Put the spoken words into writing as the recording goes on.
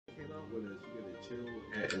chill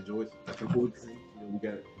and enjoy a couple of drinks. You know, we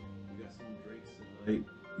got some drinks tonight.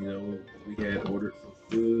 You know, we had ordered some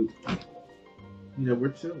food. You know, we're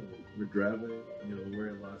chilling. We're driving. You know, we're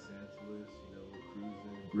in Los Angeles. You know, we're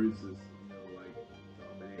cruising. Bruce is, you know, like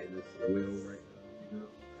dominating this wheel right now. You know,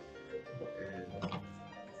 and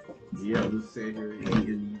yeah, I'm just sitting here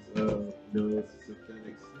eating these, you know,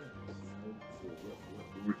 synthetic snacks. You know, what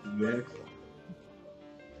more can you ask for?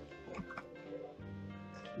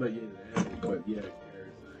 But yeah, Eric's like, yeah,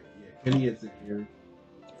 Kenny isn't here,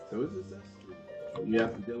 so it's just us three. You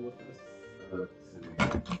have to deal with us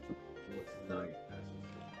tonight. That's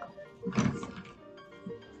just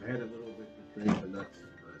I had a little bit to drink, but not too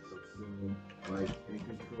much. I'm still like in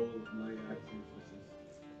control of my actions,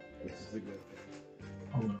 which is a good thing.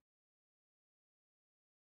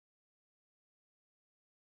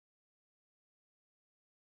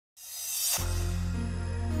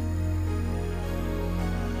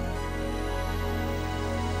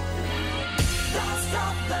 Don't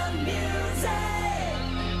stop the music.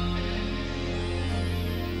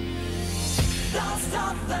 Don't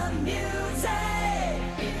stop the music.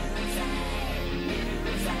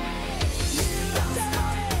 Don't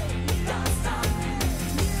stop it. Don't stop it.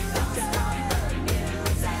 Don't stop the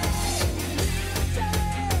music.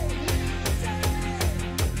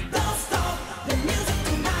 Don't stop the music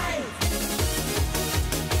tonight.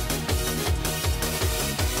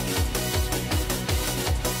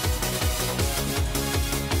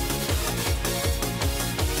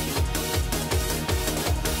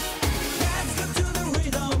 Let's go to the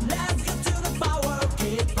rhythm, let's go to the power.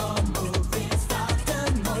 Keep on moving, start the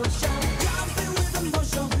motion. Jumping with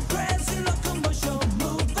emotion, crazy locomotion.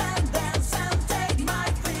 Move and dance and take my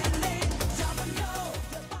feeling. Jump and go,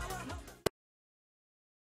 the power of the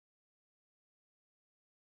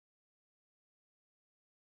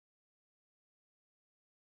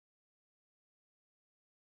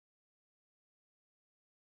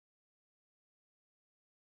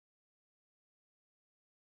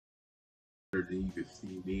Then you can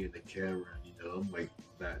see me in the camera. You know, I'm like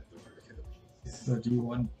that dark. So do you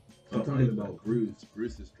want? I'm talking about Bruce.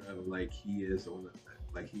 Bruce is driving like he is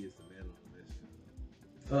like he is the man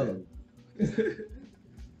on the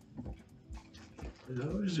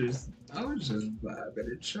mission. I was just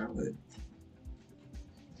vibing in Charlotte.